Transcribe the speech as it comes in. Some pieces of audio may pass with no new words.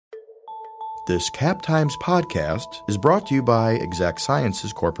This Cap Times podcast is brought to you by Exact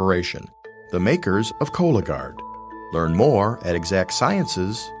Sciences Corporation, the makers of Cologuard. Learn more at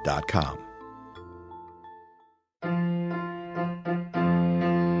exactsciences.com.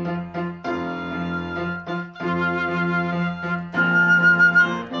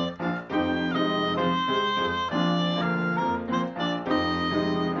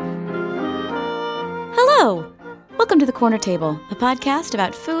 Hello! Welcome to The Corner Table, a podcast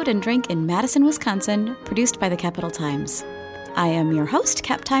about food and drink in Madison, Wisconsin, produced by the Capital Times. I am your host,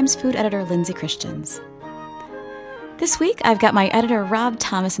 Cap Times food editor Lindsay Christians. This week, I've got my editor Rob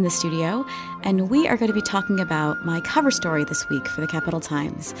Thomas in the studio, and we are going to be talking about my cover story this week for the Capital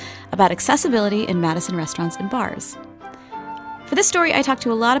Times, about accessibility in Madison restaurants and bars. For this story, I talked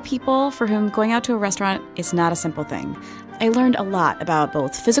to a lot of people for whom going out to a restaurant is not a simple thing. I learned a lot about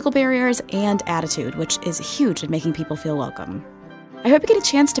both physical barriers and attitude, which is huge in making people feel welcome. I hope you get a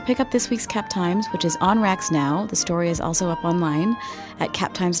chance to pick up this week's Cap Times, which is on racks now. The story is also up online at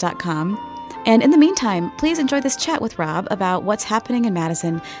captimes.com. And in the meantime, please enjoy this chat with Rob about what's happening in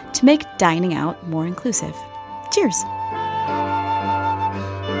Madison to make dining out more inclusive. Cheers.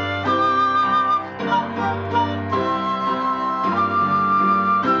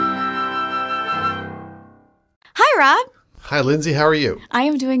 Hi, Rob. Hi, Lindsay. How are you? I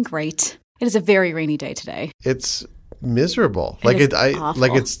am doing great. It is a very rainy day today. It's miserable. Awful.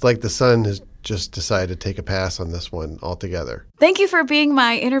 It's like the sun has just decided to take a pass on this one altogether. Thank you for being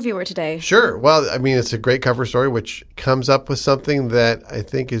my interviewer today. Sure. Well, I mean, it's a great cover story, which comes up with something that I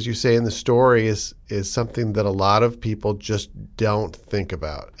think, as you say in the story, is something that a lot of people just don't think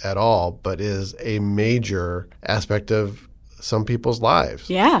about at all, but is a major aspect of some people's lives.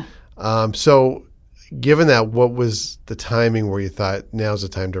 Yeah. So given that, what was the timing where you thought now's the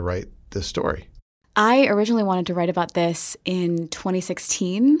time to write this story? I originally wanted to write about this in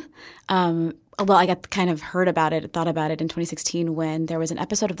 2016. Well, I got kind of thought about it in 2016 when there was an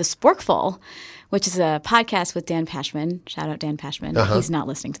episode of The Sporkful, which is a podcast with Dan Pashman. Shout out Dan Pashman. Uh-huh. He's not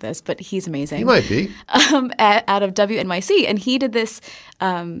listening to this, but he's amazing. He might be. Out of WNYC. And he did this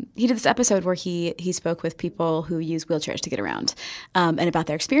episode where he spoke with people who use wheelchairs to get around and about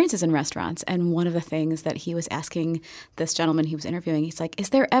their experiences in restaurants. And one of the things that he was asking this gentleman he was interviewing, he's like, is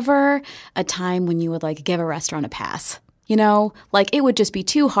there ever a time when you would like give a restaurant a pass? You know, like it would just be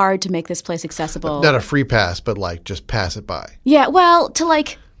too hard to make this place accessible. Not a free pass, but like just pass it by. Yeah, well, to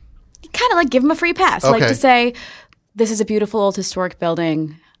like kind of like give them a free pass. Okay. Like to say, this is a beautiful old historic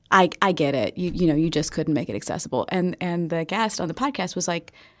building. I get it. You just couldn't make it accessible. And the guest on the podcast was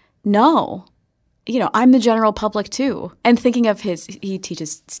like, no, I'm the general public too. And thinking of he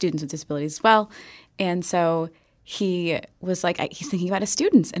teaches students with disabilities as well. And so he was like, he's thinking about his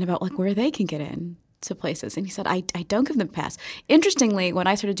students and about like where they can get in to places. And he said, I don't give them a pass. Interestingly, when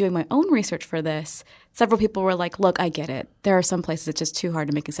I started doing my own research for this, several people were like, look, I get it. There are some places it's just too hard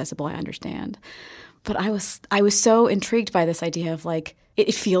to make accessible. I understand. But I was so intrigued by this idea of like,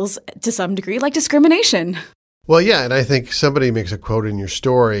 it feels to some degree like discrimination. Well, yeah, and I think somebody makes a quote in your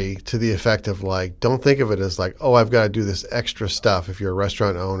story to the effect of like, don't think of it as like, oh, I've got to do this extra stuff if you're a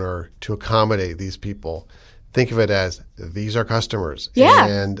restaurant owner to accommodate these people. Think of it as these are customers. Yeah.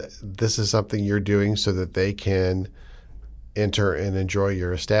 And this is something you're doing so that they can enter and enjoy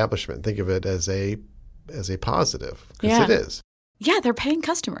your establishment. Think of it as a positive, because Yeah. it is. Yeah, they're paying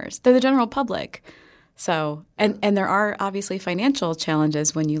customers. They're the general public. So, and there are obviously financial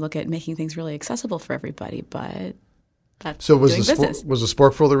challenges when you look at making things really accessible for everybody, but that's So was doing business. was the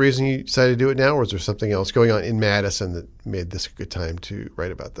Sporkful the reason you decided to do it now, or was there something else going on in Madison that made this a good time to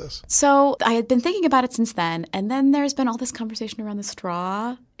write about this? So I had been thinking about it since then, and then there's been all this conversation around the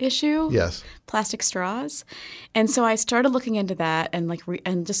straw issue. Yes. Plastic straws. And so I started looking into that and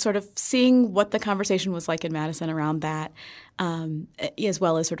and just sort of seeing what the conversation was like in Madison around that, as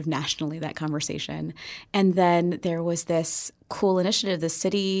well as sort of nationally that conversation. And then there was this cool initiative, the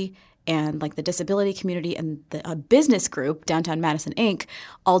city and like the disability community and a business group, Downtown Madison Inc.,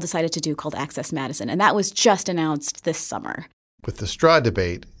 all decided to do called Access Madison. And that was just announced this summer. With the straw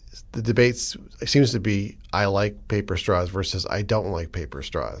debate, the debate seems to be I like paper straws versus I don't like paper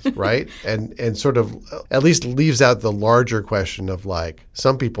straws, right? and sort of at least leaves out the larger question of like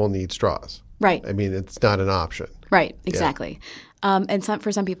some people need straws. Right. I mean, it's not an option. Right, exactly. Yeah. And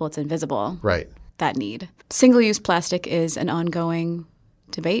for some people, it's invisible. Right. That need. Single-use plastic is an ongoing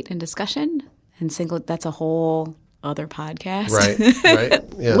debate and discussion, and that's a whole other podcast. Right.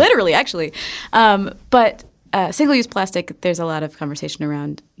 Yeah. Literally, actually. But single-use plastic, there's a lot of conversation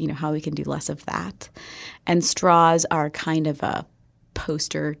around, how we can do less of that. And straws are kind of a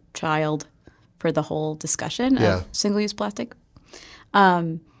poster child for the whole discussion of single-use plastic.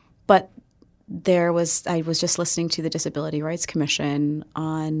 But I was just listening to the Disability Rights Commission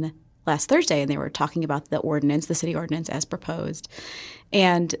on last Thursday, and they were talking about the city ordinance as proposed.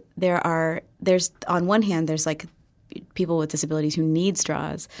 And there's on one hand, there's like people with disabilities who need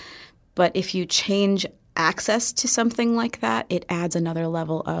straws, but if you change access to something like that, it adds another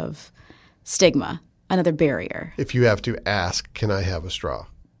level of stigma, another barrier. If you have to ask, can I have a straw?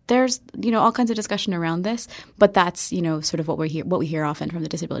 There's, all kinds of discussion around this, but that's, sort of what we hear often from the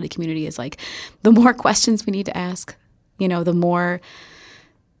disability community is like the more questions we need to ask, the more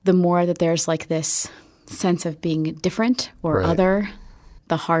that there's like this sense of being different or right. other,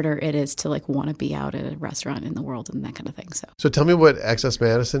 the harder it is to like want to be out at a restaurant in the world and that kind of thing. So tell me what Access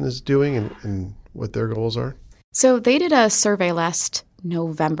Madison is doing and what their goals are. So they did a survey last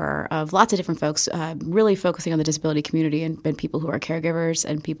November of lots of different folks, really focusing on the disability community and people who are caregivers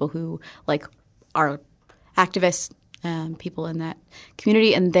and people who like are activists, people in that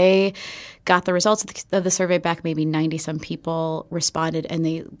community. And they got the results of the survey back. Maybe 90-some people responded, and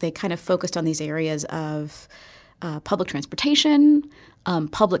they kind of focused on these areas of public transportation,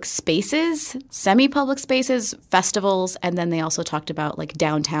 public spaces, semi-public spaces, festivals, and then they also talked about like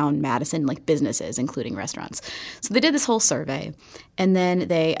downtown Madison, like businesses, including restaurants. So they did this whole survey, and then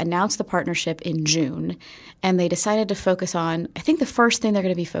they announced the partnership in June, and they decided to focus on, I think the first thing they're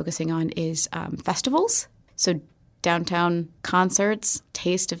going to be focusing on is festivals. So downtown concerts,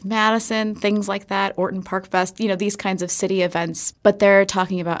 Taste of Madison, things like that, Orton Park Fest, these kinds of city events. But they're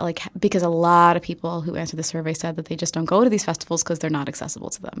talking about like, because a lot of people who answered the survey said that they just don't go to these festivals because they're not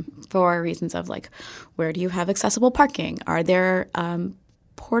accessible to them for reasons of like, where do you have accessible parking? Are there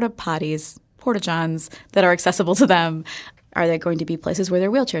porta-johns that are accessible to them? Are there going to be places where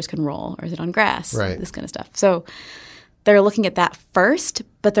their wheelchairs can roll? Or is it on grass? Right. This kind of stuff. So they're looking at that first,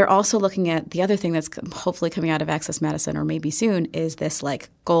 but they're also looking at the other thing that's hopefully coming out of Access Madison or maybe soon is this like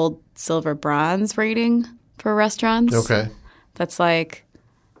gold, silver, bronze rating for restaurants. Okay. That's like,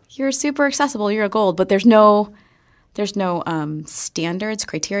 you're super accessible, you're a gold, but there's no standards,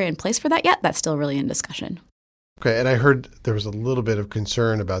 criteria in place for that yet. That's still really in discussion. Okay, and I heard there was a little bit of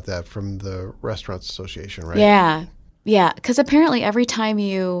concern about that from the Restaurants Association, right? Yeah, because apparently every time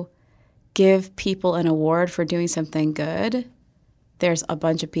you give people an award for doing something good, there's a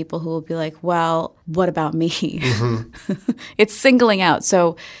bunch of people who will be like, well, what about me? Mm-hmm. It's singling out.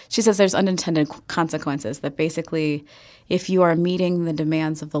 So she says there's unintended consequences that basically if you are meeting the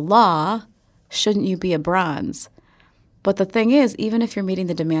demands of the law, shouldn't you be a bronze? But the thing is, even if you're meeting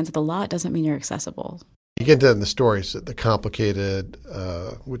the demands of the law, it doesn't mean you're accessible. You get that in the stories, the complicated,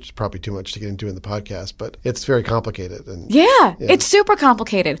 which is probably too much to get into in the podcast, but it's very complicated. And yeah, it's super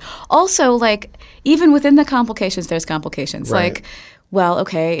complicated. Also, like, even within the complications, there's complications. Right. Like, well,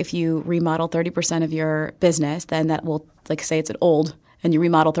 okay, if you remodel 30% of your business, then that will, like, say it's an old, and you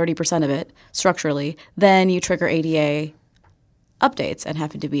remodel 30% of it structurally, then you trigger ADA updates and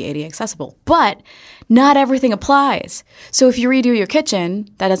have to be ADA accessible. But not everything applies. So if you redo your kitchen,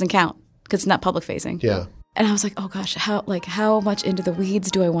 that doesn't count, because it's not public facing. Yeah. And I was like, oh gosh, how much into the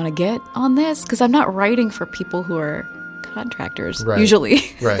weeds do I want to get on this? Because I'm not writing for people who are contractors, right. Usually.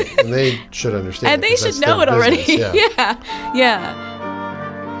 Right. And they should understand. And they should know it already. Yeah. Yeah.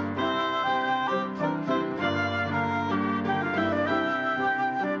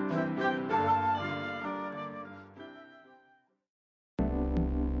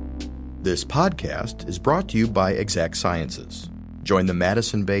 This podcast is brought to you by Exact Sciences. Join the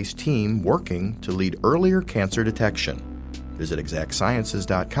Madison-based team working to lead earlier cancer detection. Visit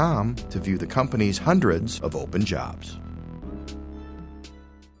exactsciences.com to view the company's hundreds of open jobs.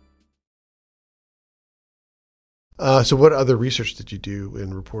 So what other research did you do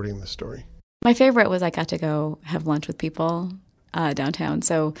in reporting this story? My favorite was I got to go have lunch with people downtown.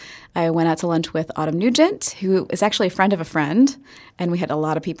 So I went out to lunch with Autumn Nugent, who is actually a friend of a friend, and we had a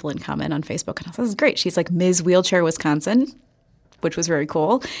lot of people in common on Facebook. And I thought, this is great. She's like Ms. Wheelchair Wisconsin, which was very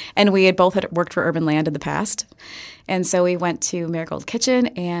cool. And we had both worked for Urban Land in the past. And so we went to Marigold Kitchen,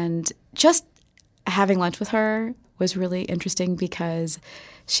 and just having lunch with her was really interesting because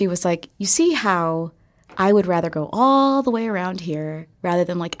she was like, you see how I would rather go all the way around here rather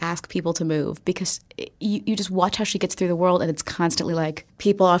than like ask people to move, because you just watch how she gets through the world, and it's constantly like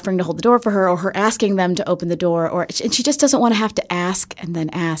people offering to hold the door for her or her asking them to open the door, and she just doesn't want to have to ask and then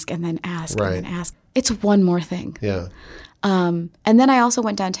ask and then ask right. and then ask. It's one more thing. Yeah. And then I also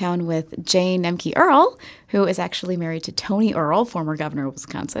went downtown with Jane Nemke Earl, who is actually married to Tony Earl, former governor of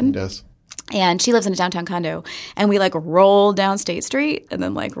Wisconsin. Yes. And she lives in a downtown condo. And we like rolled down State Street and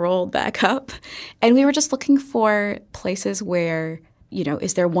then like rolled back up. And we were just looking for places where,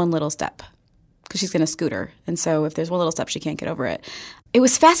 is there one little step? Because she's going to scooter. And so if there's one little step, she can't get over it. it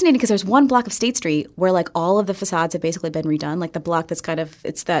was fascinating because there's one block of State Street where like all of the facades have basically been redone. Like the block that's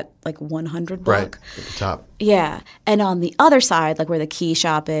it's that like 100 block. Right, at the top. Yeah. And on the other side, like where the key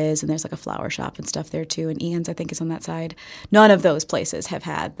shop is, and there's like a flower shop and stuff there too, and Ian's I think is on that side. None of those places have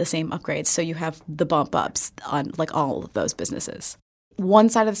had the same upgrades. So you have the bump ups on like all of those businesses. One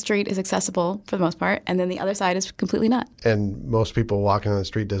side of the street is accessible for the most part, and then the other side is completely not. And most people walking on the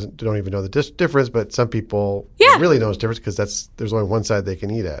street don't even know the difference, but some people really know the difference because there's only one side they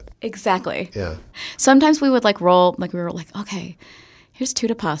can eat at. Exactly. Yeah. Sometimes we would like roll, like we were like, okay, here's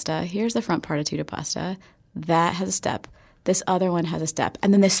Tutta Pasta. Here's the front part of Tutta Pasta. That has a step. This other one has a step.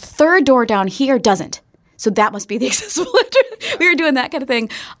 And then this third door down here doesn't. So that must be the accessible entrance. We were doing that kind of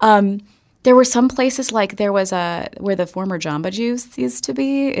thing. There were some places like there was where the former Jamba Juice used to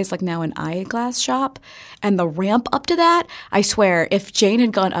be is like now an eyeglass shop. And the ramp up to that, I swear, if Jane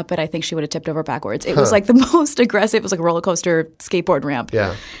had gone up it, I think she would have tipped over backwards. It was like the most aggressive. It was like a roller coaster skateboard ramp.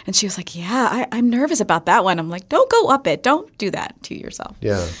 Yeah. And she was like, yeah, I'm nervous about that one. I'm like, don't go up it. Don't do that to yourself.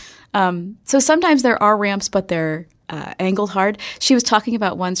 Yeah. So sometimes there are ramps, but they're angled hard. She was talking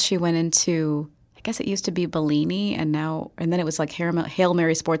about once she went into, I guess it used to be Bellini, and then it was like Hail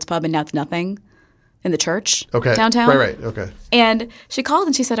Mary Sports Pub, and now it's nothing in the church downtown. Right, okay. And she called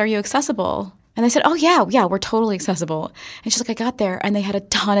and she said, are you accessible? And they said, oh, yeah, we're totally accessible. And she's like, I got there, and they had a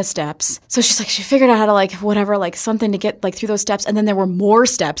ton of steps. So she's like, she figured out how to like whatever, like something to get like through those steps. And then there were more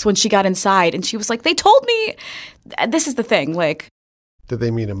steps when she got inside. And she was like, they told me, this is the thing, like. Did they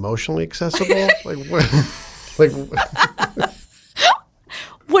mean emotionally accessible? Like what? Like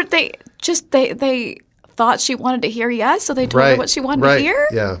what they thought she wanted to hear yes, so they told her what she wanted to hear?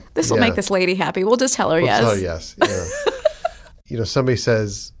 Yeah. This will make this lady happy. We'll just tell her yes. Tell her yes. Yeah. Somebody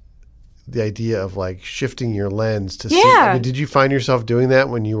says the idea of like shifting your lens to see. I mean, did you find yourself doing that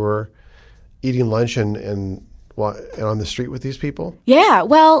when you were eating lunch and on the street with these people? Yeah,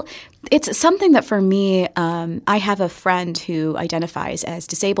 well, it's something that for me, I have a friend who identifies as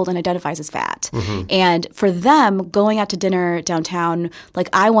disabled and identifies as fat. Mm-hmm. And for them, going out to dinner downtown, like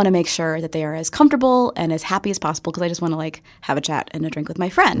I want to make sure that they are as comfortable and as happy as possible because I just want to like have a chat and a drink with my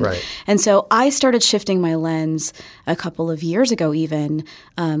friend. Right. And so I started shifting my lens a couple of years ago even,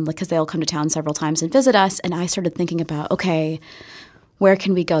 because they'll come to town several times and visit us. And I started thinking about, okay, where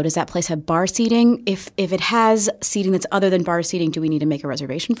can we go? Does that place have bar seating? If it has seating that's other than bar seating, do we need to make a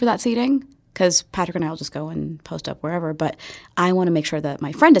reservation for that seating? Because Patrick and I will just go and post up wherever. But I want to make sure that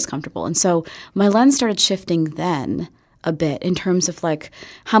my friend is comfortable. And so my lens started shifting then a bit in terms of like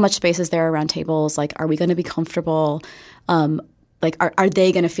how much space is there around tables? Like, are we going to be comfortable? Like, are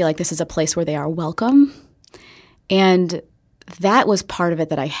they going to feel like this is a place where they are welcome? And that was part of it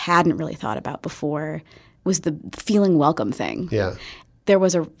that I hadn't really thought about before, was the feeling welcome thing. Yeah. There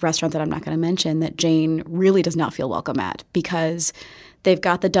was a restaurant that I'm not going to mention that Jane really does not feel welcome at because they've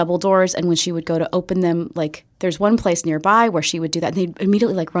got the double doors, and when she would go to open them, like there's one place nearby where she would do that, and they'd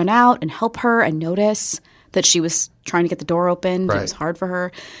immediately like run out and help her and notice that she was trying to get the door open. Right. It was hard for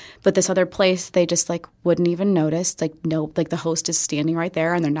her. But this other place, they just like wouldn't even notice. Like no, like the host is standing right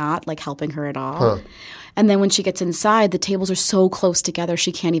there and they're not like helping her at all. Huh. And then when she gets inside, the tables are so close together,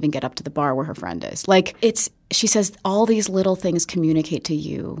 she can't even get up to the bar where her friend is. Like she says, all these little things communicate to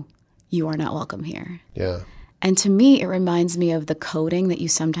you, you are not welcome here. Yeah. And to me, it reminds me of the coding that you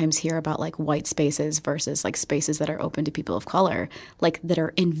sometimes hear about like white spaces versus like spaces that are open to people of color, like that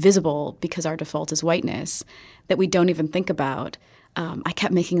are invisible because our default is whiteness, that we don't even think about. I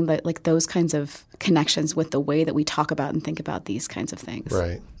kept making like those kinds of connections with the way that we talk about and think about these kinds of things.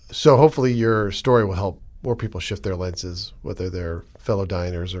 Right. So hopefully your story will help more people shift their lenses, whether they're fellow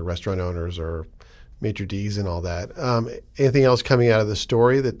diners or restaurant owners or maitre d's and all that. Anything else coming out of the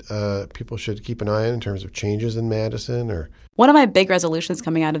story that people should keep an eye on in terms of changes in Madison? Or one of my big resolutions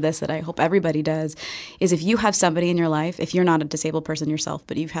coming out of this that I hope everybody does is if you have somebody in your life, if you're not a disabled person yourself,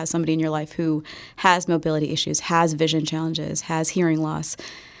 but you've had somebody in your life who has mobility issues, has vision challenges, has hearing loss,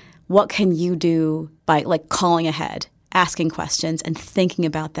 what can you do by like calling ahead, asking questions and thinking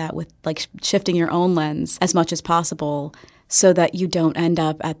about that with like shifting your own lens as much as possible so that you don't end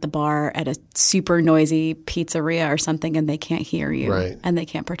up at the bar at a super noisy pizzeria or something and they can't hear you. Right. And they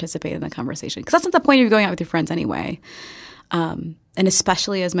can't participate in the conversation. Because that's not the point of going out with your friends anyway. And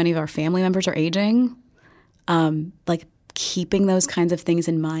especially as many of our family members are aging, like keeping those kinds of things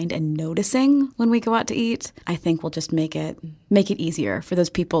in mind and noticing when we go out to eat, I think will just make it easier for those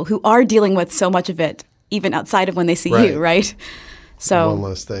people who are dealing with so much of it even outside of when they see you, right? So one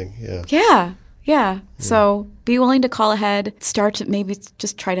less thing, yeah. Yeah. Yeah. So be willing to call ahead. Start to maybe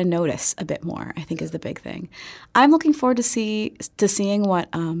just try to notice a bit more, I think is the big thing. I'm looking forward to seeing what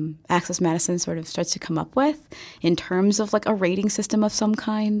Access Madison sort of starts to come up with in terms of like a rating system of some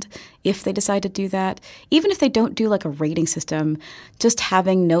kind, if they decide to do that. Even if they don't do like a rating system, just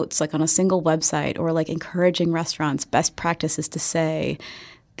having notes like on a single website or like encouraging restaurants, best practices to say,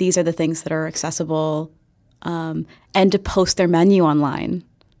 these are the things that are accessible, and to post their menu online,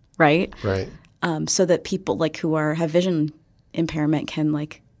 right? Right. So that people like who have vision impairment can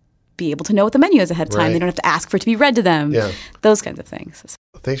like be able to know what the menu is ahead of time. Right. They don't have to ask for it to be read to them. Yeah. Those kinds of things.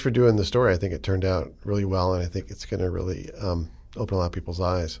 Thanks for doing the story. I think it turned out really well, and I think it's going to really open a lot of people's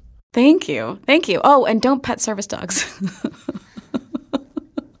eyes. Thank you. Thank you. Oh, and don't pet service dogs.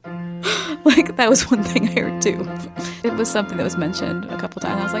 Like, that was one thing I heard, too. It was something that was mentioned a couple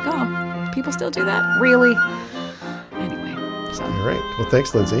times. I was like, oh, people still do that? Really? Anyway. So. All right. Well,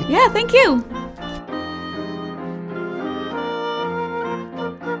 thanks, Lindsay. Yeah, thank you.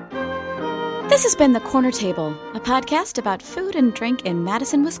 This has been The Corner Table, a podcast about food and drink in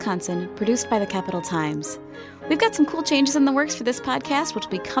Madison, Wisconsin, produced by the Capital Times. We've got some cool changes in the works for this podcast, which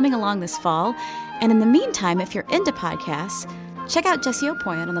will be coming along this fall. And in the meantime, if you're into podcasts, check out Jesse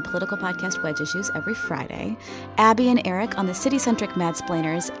Opoyan on the political podcast Wedge Issues every Friday, Abby and Eric on the city-centric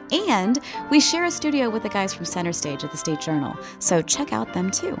Madsplainers, and we share a studio with the guys from Center Stage at the State Journal, so check out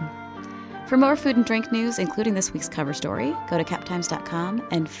them too. For more food and drink news, including this week's cover story, go to captimes.com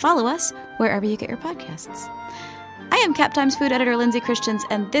and follow us wherever you get your podcasts. I am Cap Times food editor Lindsay Christians,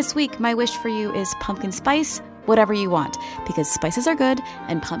 and this week my wish for you is pumpkin spice, whatever you want, because spices are good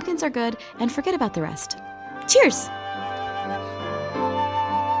and pumpkins are good, and forget about the rest. Cheers!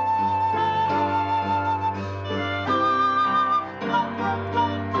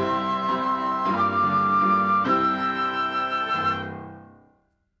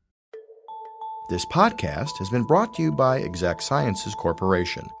 This podcast has been brought to you by Exact Sciences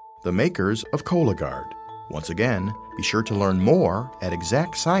Corporation, the makers of Cologuard. Once again, be sure to learn more at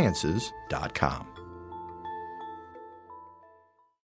exactsciences.com.